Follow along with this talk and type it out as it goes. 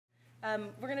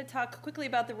We're going to talk quickly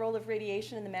about the role of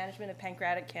radiation in the management of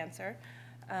pancreatic cancer.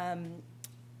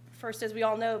 First, as we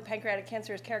all know, pancreatic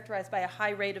cancer is characterized by a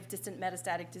high rate of distant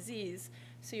metastatic disease.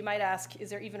 So you might ask, is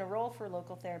there even a role for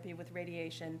local therapy with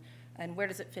radiation, and where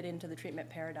does it fit into the treatment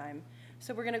paradigm?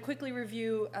 So we're going to quickly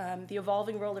review the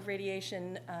evolving role of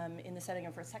radiation in the setting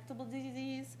of resectable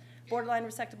disease, borderline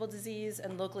resectable disease,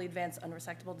 and locally advanced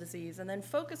unresectable disease, and then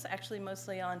focus actually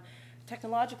mostly on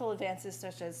technological advances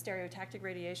such as stereotactic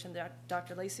radiation that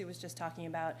Dr. Lacey was just talking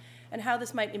about, and how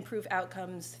this might improve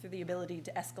outcomes through the ability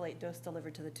to escalate dose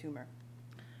delivered to the tumor.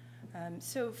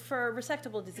 So for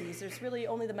resectable disease, there's really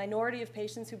only the minority of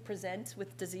patients who present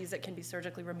with disease that can be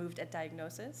surgically removed at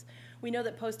diagnosis. We know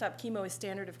that post-op chemo is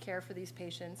standard of care for these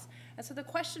patients. And so the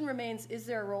question remains, is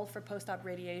there a role for post-op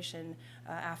radiation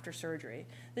after surgery?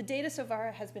 The data so far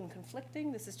has been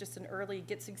conflicting. This is just an early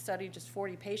GITSIG study, just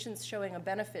 40 patients showing a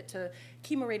benefit to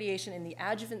chemoradiation in the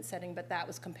adjuvant setting, but that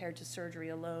was compared to surgery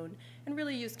alone, and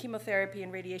really used chemotherapy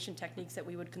and radiation techniques that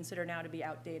we would consider now to be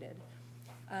outdated.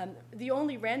 The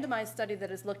only randomized study that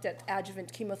has looked at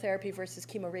adjuvant chemotherapy versus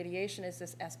chemoradiation is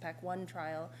this SPAC1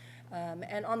 trial.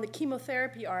 And on the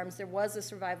chemotherapy arms, there was a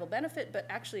survival benefit, but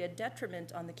actually a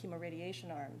detriment on the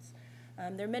chemoradiation arms.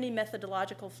 There are many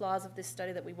methodological flaws of this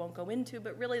study that we won't go into,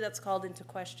 but really that's called into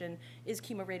question, is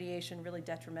chemoradiation really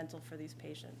detrimental for these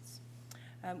patients?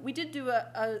 We did do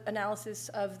an analysis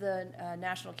of the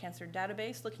National Cancer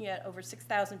Database, looking at over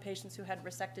 6,000 patients who had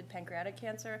resected pancreatic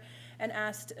cancer, and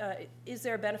asked, is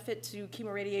there a benefit to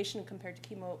chemoradiation compared to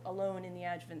chemo alone in the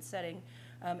adjuvant setting,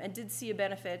 and did see a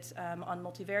benefit on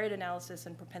multivariate analysis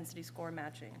and propensity score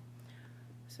matching.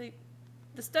 So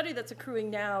the study that's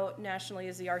accruing now nationally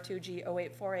is the R2G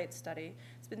 0848 study.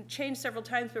 It's been changed several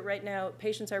times, but right now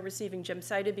patients are receiving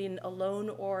gemcitabine alone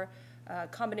or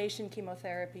combination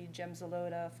chemotherapy,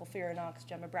 gemzolota, FOLFIRINOX,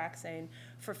 gemabraxane,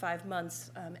 for 5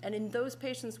 months. And in those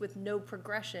patients with no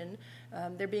progression,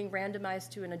 they're being randomized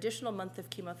to an additional month of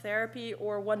chemotherapy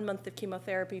or 1 month of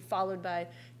chemotherapy followed by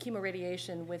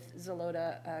chemoradiation with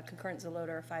Xeloda, concurrent Xeloda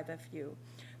or 5-FU.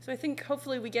 So I think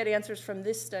hopefully we get answers from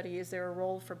this study. Is there a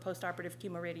role for postoperative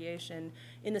chemoradiation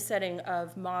in the setting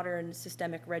of modern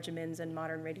systemic regimens and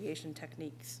modern radiation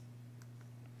techniques?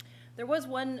 There was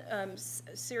one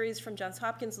series from Johns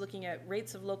Hopkins looking at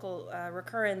rates of local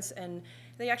recurrence, and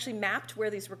they actually mapped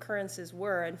where these recurrences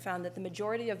were and found that the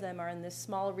majority of them are in this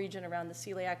small region around the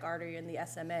celiac artery and the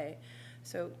SMA.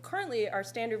 So currently our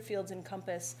standard fields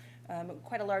encompass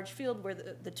quite a large field where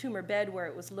the tumor bed where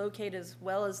it was located, as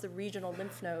well as the regional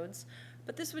lymph nodes.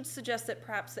 But this would suggest that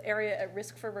perhaps the area at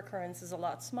risk for recurrence is a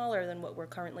lot smaller than what we're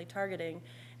currently targeting.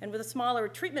 And with a smaller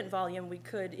treatment volume, we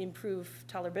could improve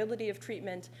tolerability of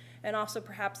treatment and also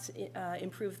perhaps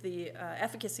improve the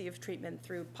efficacy of treatment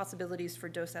through possibilities for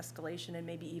dose escalation and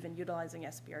maybe even utilizing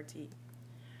SBRT.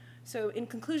 So in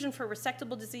conclusion, for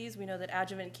resectable disease, we know that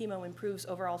adjuvant chemo improves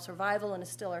overall survival and is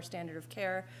still our standard of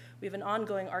care. We have an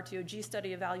ongoing RTOG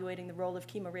study evaluating the role of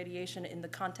chemoradiation in the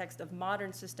context of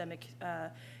modern systemic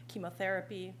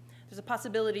chemotherapy. There's a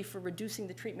possibility for reducing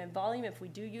the treatment volume if we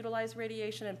do utilize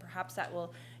radiation, and perhaps that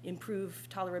will improve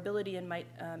tolerability and might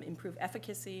improve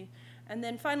efficacy. And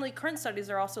then finally, current studies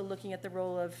are also looking at the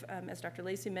role of, as Dr.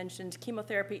 Lacey mentioned,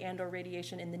 chemotherapy and or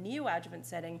radiation in the neoadjuvant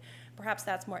setting. Perhaps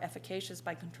that's more efficacious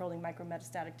by controlling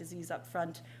micrometastatic disease up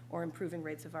front or improving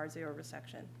rates of R0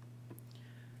 resection.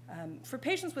 For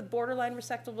patients with borderline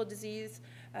resectable disease,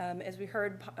 as we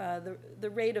heard, the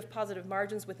rate of positive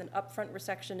margins with an upfront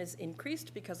resection is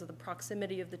increased because of the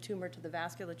proximity of the tumor to the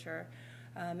vasculature.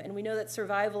 And we know that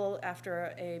survival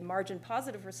after a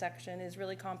margin-positive resection is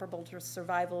really comparable to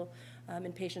survival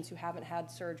in patients who haven't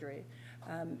had surgery.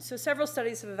 So several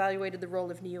studies have evaluated the role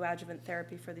of neoadjuvant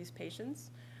therapy for these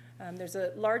patients. There's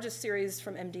a largest series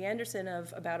from MD Anderson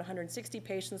of about 160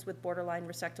 patients with borderline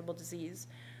resectable disease.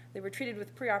 They were treated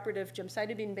with preoperative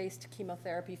gemcitabine-based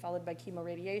chemotherapy followed by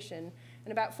chemoradiation,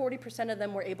 and about 40% of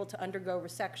them were able to undergo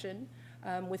resection,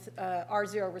 with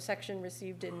R0 resection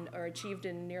received in, or achieved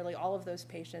in nearly all of those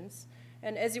patients.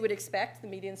 And as you would expect, the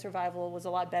median survival was a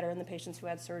lot better in the patients who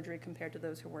had surgery compared to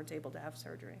those who weren't able to have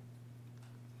surgery.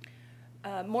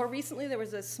 More recently, there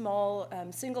was a small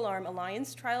single-arm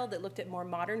alliance trial that looked at more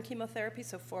modern chemotherapy,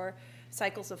 so 4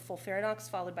 cycles of FOLFIRINOX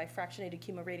followed by fractionated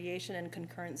chemoradiation and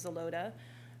concurrent Xeloda.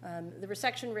 The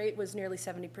resection rate was nearly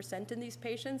 70% in these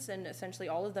patients, and essentially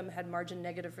all of them had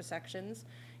margin-negative resections.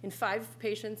 In 5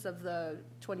 patients of the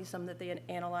 20-some that they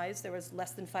analyzed, there was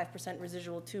less than 5%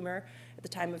 residual tumor at the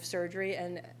time of surgery,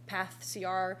 and path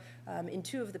CR in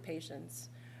 2 of the patients.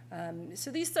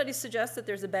 So these studies suggest that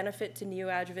there's a benefit to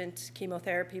neoadjuvant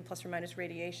chemotherapy plus or minus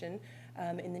radiation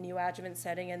in the neoadjuvant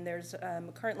setting, and there's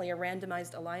currently a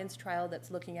randomized alliance trial that's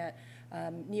looking at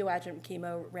neoadjuvant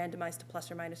chemo randomized to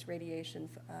plus or minus radiation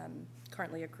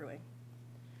currently accruing.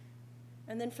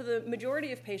 And then for the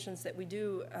majority of patients that we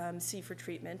do see for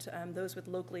treatment, those with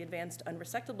locally advanced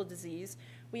unresectable disease,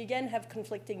 we again have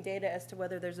conflicting data as to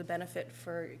whether there's a benefit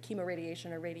for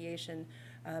chemoradiation or radiation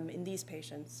in these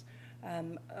patients.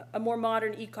 A more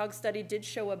modern ECOG study did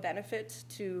show a benefit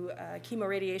to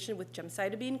chemoradiation with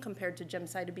gemcitabine compared to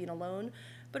gemcitabine alone,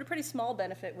 but a pretty small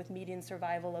benefit with median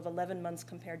survival of 11 months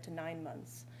compared to 9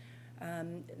 months.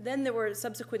 Then there were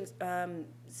subsequent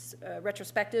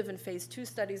retrospective and phase 2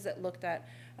 studies that looked at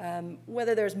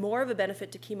whether there's more of a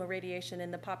benefit to chemoradiation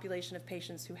in the population of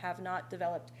patients who have not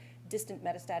developed distant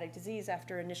metastatic disease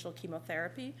after initial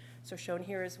chemotherapy. So shown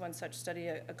here is one such study,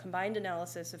 a combined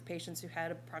analysis of patients who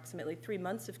had approximately 3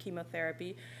 months of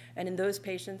chemotherapy. And in those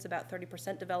patients, about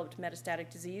 30% developed metastatic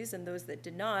disease. And those that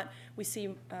did not, we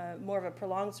see more of a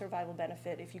prolonged survival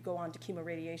benefit if you go on to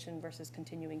chemoradiation versus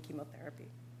continuing chemotherapy.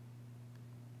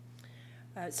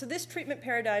 So this treatment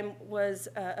paradigm was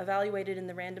evaluated in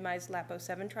the randomized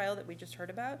LAPO-7 trial that we just heard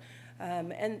about.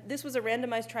 And this was a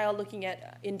randomized trial looking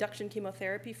at induction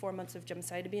chemotherapy, 4 months of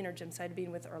gemcitabine or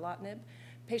gemcitabine with erlotinib.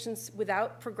 Patients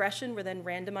without progression were then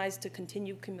randomized to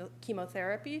continue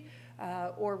chemotherapy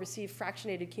or receive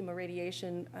fractionated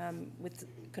chemoradiation with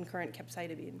concurrent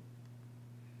capecitabine.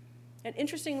 And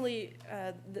interestingly,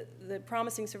 the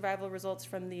promising survival results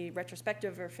from the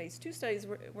retrospective or phase 2 studies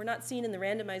were not seen in the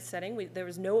randomized setting. There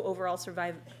was no overall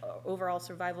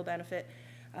survival benefit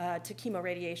to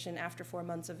chemoradiation after 4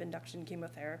 months of induction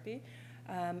chemotherapy.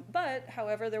 But,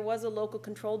 however, there was a local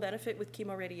control benefit with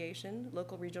chemoradiation.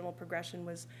 Local regional progression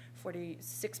was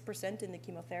 46% in the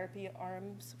chemotherapy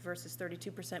arms versus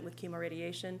 32% with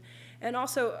chemoradiation, and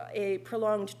also a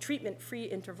prolonged treatment-free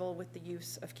interval with the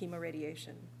use of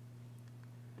chemoradiation.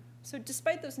 So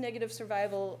despite those negative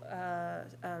survival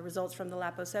results from the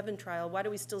LAPO-7 trial, why do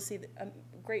we still see a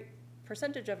great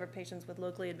percentage of our patients with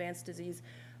locally advanced disease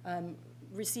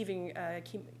receiving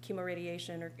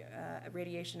chemoradiation or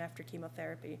radiation after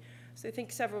chemotherapy? So I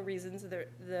think several reasons.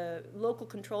 The local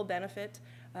control benefit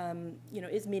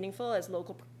is meaningful, as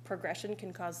local progression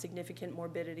can cause significant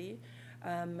morbidity.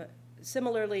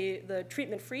 Similarly, the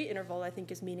treatment-free interval, I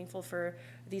think, is meaningful for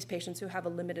these patients who have a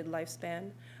limited lifespan.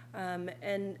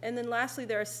 And then lastly,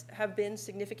 there have been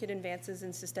significant advances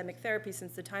in systemic therapy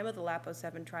since the time of the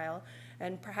LAPO-7 trial,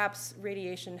 and perhaps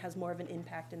radiation has more of an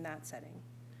impact in that setting.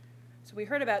 So we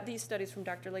heard about these studies from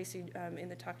Dr. Lacey in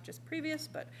the talk just previous,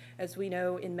 but as we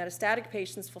know, in metastatic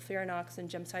patients, FOLFIRINOX and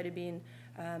gemcitabine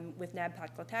with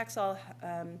nab-paclitaxel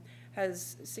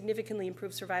has significantly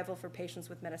improved survival for patients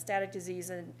with metastatic disease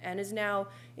and is now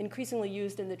increasingly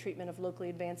used in the treatment of locally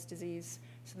advanced disease.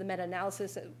 So the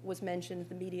meta-analysis that was mentioned,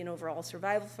 the median overall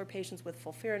survival for patients with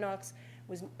FOLFIRINOX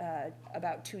was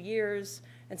about 2 years.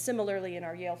 And similarly, in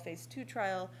our Yale phase 2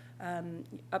 trial,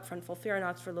 upfront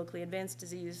FOLFIRINOX for locally advanced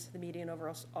disease, the median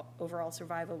overall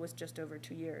survival was just over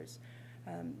 2 years.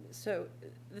 So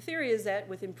the theory is that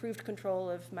with improved control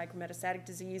of micrometastatic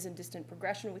disease and distant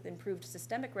progression with improved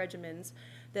systemic regimens,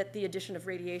 that the addition of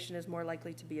radiation is more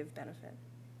likely to be of benefit.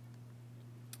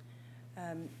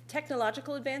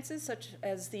 Technological advances, such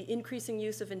as the increasing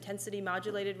use of intensity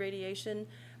modulated radiation,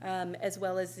 as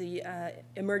well as the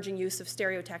emerging use of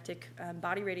stereotactic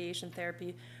body radiation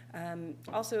therapy,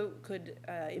 also could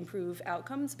improve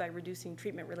outcomes by reducing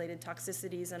treatment-related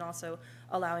toxicities and also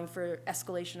allowing for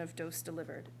escalation of dose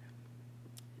delivered.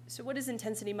 So what is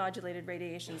intensity modulated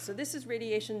radiation? So this is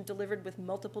radiation delivered with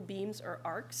multiple beams or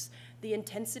arcs. The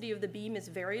intensity of the beam is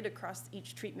varied across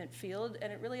each treatment field,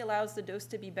 and it really allows the dose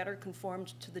to be better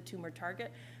conformed to the tumor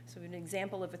target. So an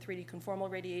example of a 3D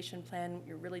conformal radiation plan,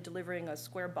 you're really delivering a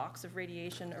square box of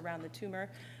radiation around the tumor,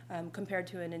 compared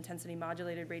to an intensity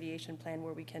modulated radiation plan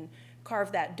where we can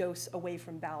carve that dose away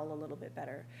from bowel a little bit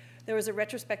better. There was a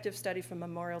retrospective study from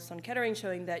Memorial Sloan Kettering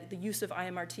showing that the use of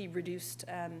IMRT reduced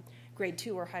grade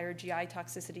 2 or higher GI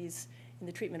toxicities in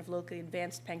the treatment of locally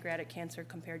advanced pancreatic cancer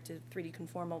compared to 3D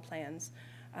conformal plans.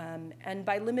 And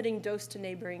by limiting dose to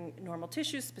neighboring normal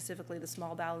tissues, specifically the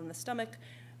small bowel and the stomach,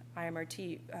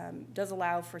 IMRT does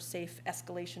allow for safe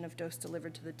escalation of dose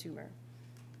delivered to the tumor.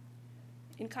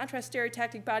 In contrast,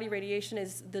 stereotactic body radiation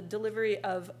is the delivery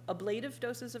of ablative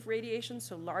doses of radiation,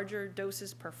 so larger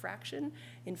doses per fraction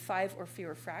in 5 or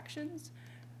fewer fractions.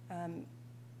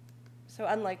 So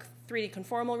unlike 3D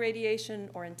conformal radiation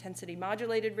or intensity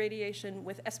modulated radiation,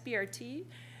 with SBRT,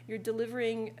 you're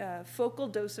delivering a focal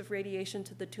dose of radiation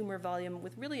to the tumor volume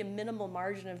with really a minimal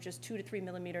margin of just 2 to 3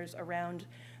 millimeters around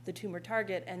the tumor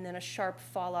target, and then a sharp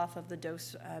fall off of the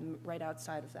dose right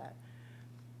outside of that.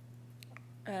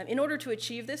 In order to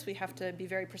achieve this, we have to be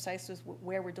very precise with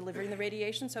where we're delivering the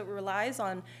radiation, so it relies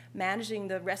on managing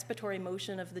the respiratory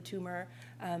motion of the tumor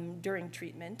during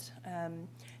treatment.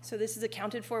 So this is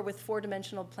accounted for with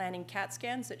four-dimensional planning CAT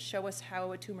scans that show us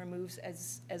how a tumor moves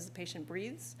as the patient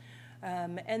breathes.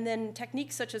 And then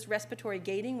techniques such as respiratory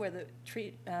gating, where the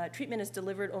treatment is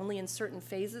delivered only in certain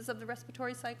phases of the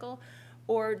respiratory cycle,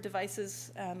 or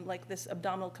devices like this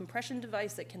abdominal compression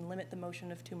device that can limit the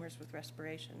motion of tumors with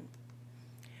respiration.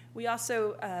 We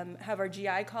also have our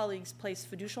GI colleagues place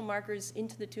fiducial markers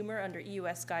into the tumor under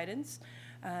EUS guidance.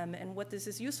 And what this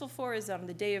is useful for is on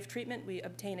the day of treatment, we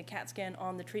obtain a CAT scan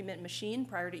on the treatment machine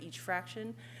prior to each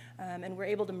fraction. And we're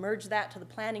able to merge that to the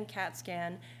planning CAT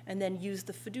scan and then use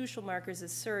the fiducial markers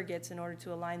as surrogates in order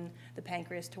to align the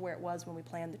pancreas to where it was when we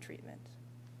planned the treatment.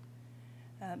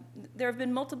 There have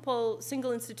been multiple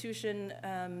single institution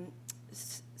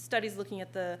studies looking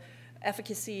at the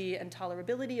efficacy and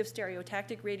tolerability of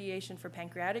stereotactic radiation for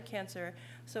pancreatic cancer.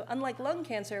 So unlike lung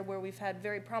cancer, where we've had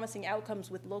very promising outcomes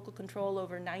with local control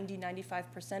over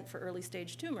 90–95% for early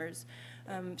stage tumors,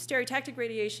 stereotactic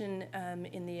radiation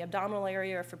in the abdominal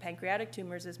area for pancreatic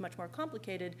tumors is much more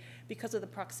complicated because of the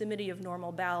proximity of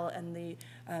normal bowel and the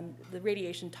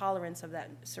radiation tolerance of that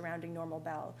surrounding normal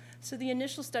bowel. So the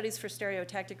initial studies for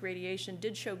stereotactic radiation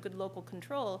did show good local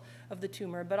control of the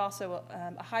tumor, but also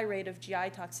a high rate of GI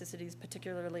toxicities,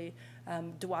 particularly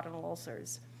duodenal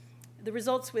ulcers. The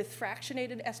results with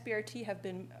fractionated SBRT have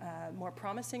been more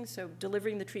promising, so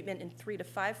delivering the treatment in 3 to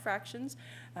 5 fractions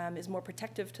is more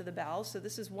protective to the bowel. So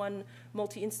this is one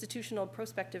multi-institutional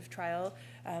prospective trial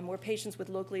where patients with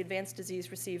locally advanced disease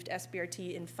received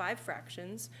SBRT in 5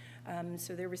 fractions.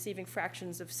 So they're receiving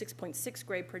fractions of 6.6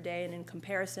 gray per day, and in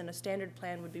comparison, a standard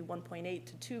plan would be 1.8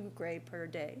 to 2 gray per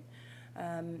day.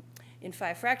 In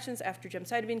 5 fractions after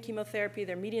gemcitabine chemotherapy,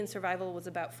 their median survival was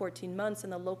about 14 months,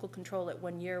 and the local control at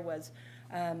 1 year was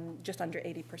just under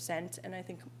 80%. And I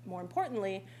think more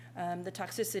importantly, the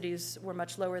toxicities were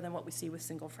much lower than what we see with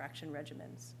single fraction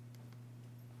regimens.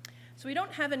 So we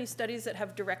don't have any studies that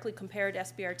have directly compared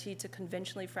SBRT to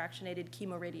conventionally fractionated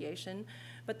chemoradiation,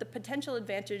 but the potential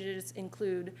advantages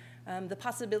include the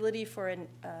possibility for an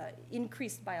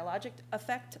increased biologic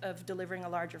effect of delivering a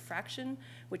larger fraction,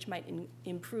 which might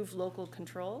improve local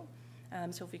control.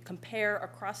 So if we compare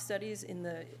across studies in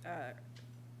the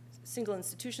single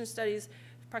institution studies,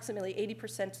 approximately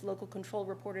 80% local control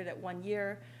reported at 1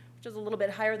 year, which is a little bit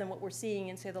higher than what we're seeing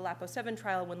in, say, the LAPO-7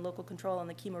 trial, when local control on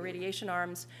the chemoradiation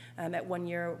arms at 1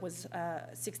 year was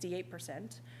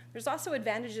 68%. There's also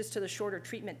advantages to the shorter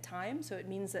treatment time, so it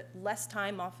means that less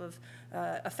time off of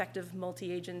effective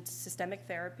multi-agent systemic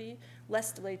therapy,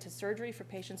 less delay to surgery for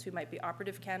patients who might be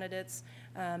operative candidates,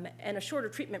 and a shorter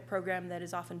treatment program that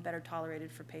is often better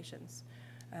tolerated for patients.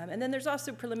 And then there's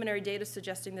also preliminary data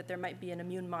suggesting that there might be an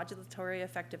immune modulatory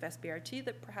effect of SBRT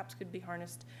that perhaps could be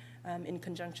harnessed in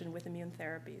conjunction with immune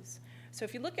therapies. So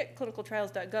if you look at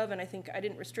clinicaltrials.gov, and I think I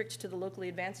didn't restrict to the locally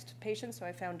advanced patients, so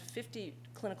I found 50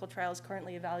 clinical trials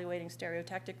currently evaluating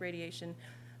stereotactic radiation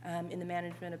in the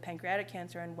management of pancreatic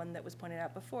cancer, and one that was pointed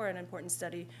out before, an important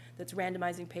study that's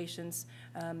randomizing patients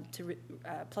to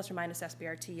plus or minus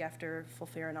SBRT after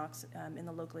FOLFIRINOX in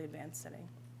the locally advanced setting.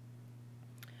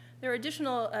 There are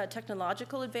additional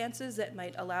technological advances that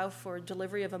might allow for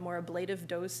delivery of a more ablative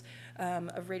dose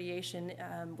of radiation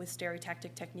with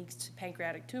stereotactic techniques to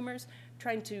pancreatic tumors,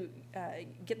 trying to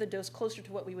get the dose closer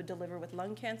to what we would deliver with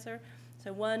lung cancer.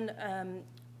 So one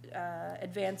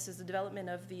advance is the development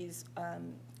of these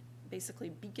basically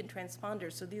beacon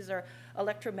transponders. So these are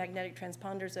electromagnetic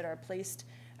transponders that are placed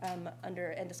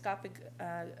under endoscopic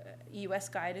EUS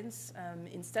guidance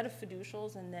instead of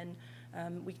fiducials, and then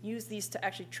we can use these to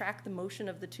actually track the motion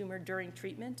of the tumor during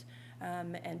treatment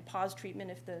and pause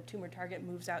treatment if the tumor target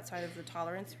moves outside of the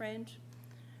tolerance range.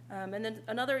 And then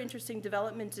another interesting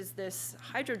development is this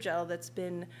hydrogel that's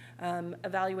been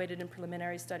evaluated in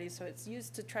preliminary studies. So it's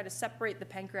used to try to separate the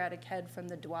pancreatic head from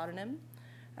the duodenum.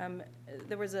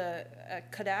 There was a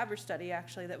cadaver study,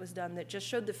 actually, that was done that just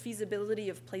showed the feasibility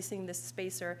of placing this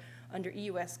spacer under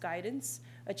EUS guidance,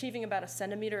 achieving about 1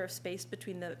 centimeter of space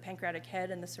between the pancreatic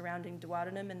head and the surrounding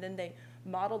duodenum, and then they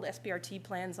modeled SBRT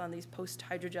plans on these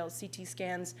post-hydrogel CT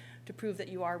scans to prove that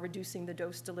you are reducing the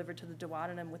dose delivered to the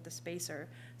duodenum with the spacer.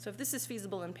 So if this is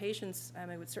feasible in patients,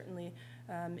 it would certainly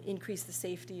increase the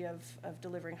safety of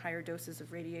delivering higher doses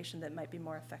of radiation that might be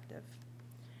more effective.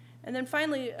 And then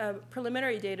finally,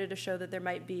 preliminary data to show that there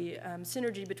might be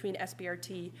synergy between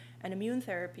SBRT and immune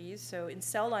therapies. So in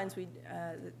cell lines,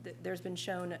 there's been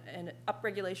shown an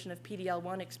upregulation of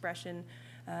PD-L1 expression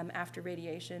after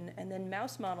radiation. And then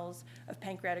mouse models of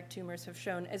pancreatic tumors have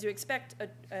shown, as you expect,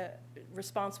 a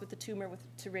response with the tumor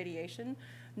to radiation,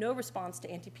 no response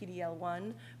to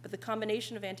anti-PD-L1, but the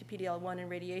combination of anti-PD-L1 and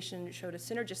radiation showed a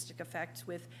synergistic effect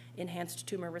with enhanced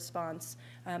tumor response.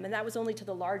 And that was only to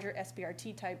the larger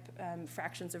SBRT type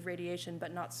fractions of radiation,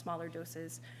 but not smaller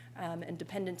doses, and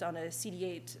dependent on a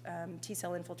CD8 T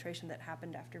cell infiltration that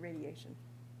happened after radiation.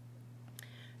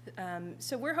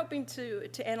 So we're hoping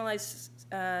to analyze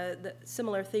the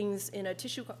similar things in a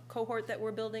tissue cohort that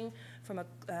we're building from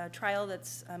a trial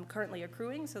that's currently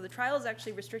accruing. So the trial is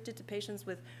actually restricted to patients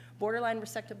with borderline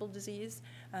resectable disease.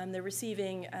 They're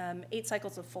receiving 8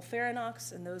 cycles of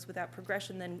FOLFIRINOX, and those without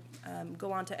progression then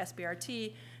go on to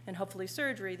SBRT and hopefully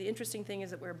surgery. The interesting thing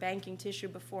is that we're banking tissue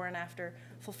before and after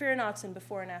FOLFIRINOX and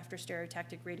before and after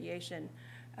stereotactic radiation.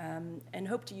 And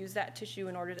hope to use that tissue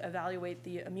in order to evaluate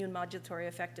the immune modulatory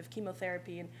effect of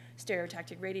chemotherapy and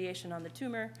stereotactic radiation on the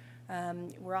tumor.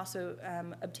 We're also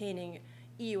obtaining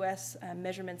EUS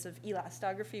measurements of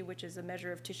elastography, which is a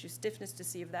measure of tissue stiffness, to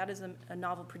see if that is a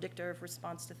novel predictor of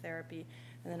response to therapy,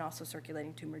 and then also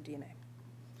circulating tumor DNA.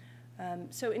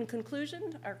 So in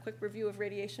conclusion, our quick review of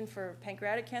radiation for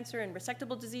pancreatic cancer and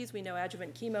resectable disease, we know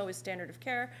adjuvant chemo is standard of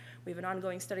care. We have an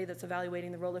ongoing study that's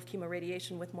evaluating the role of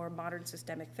chemoradiation with more modern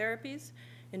systemic therapies.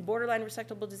 In borderline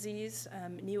resectable disease,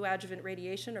 neoadjuvant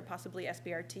radiation, or possibly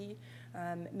SBRT,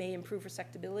 may improve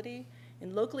resectability.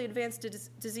 In locally advanced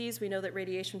disease, we know that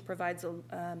radiation provides a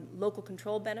local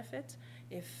control benefit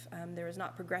if there is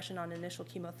not progression on initial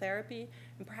chemotherapy,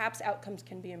 and perhaps outcomes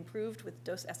can be improved with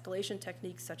dose escalation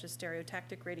techniques such as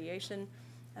stereotactic radiation.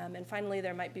 And finally,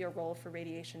 there might be a role for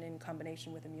radiation in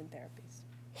combination with immune therapies.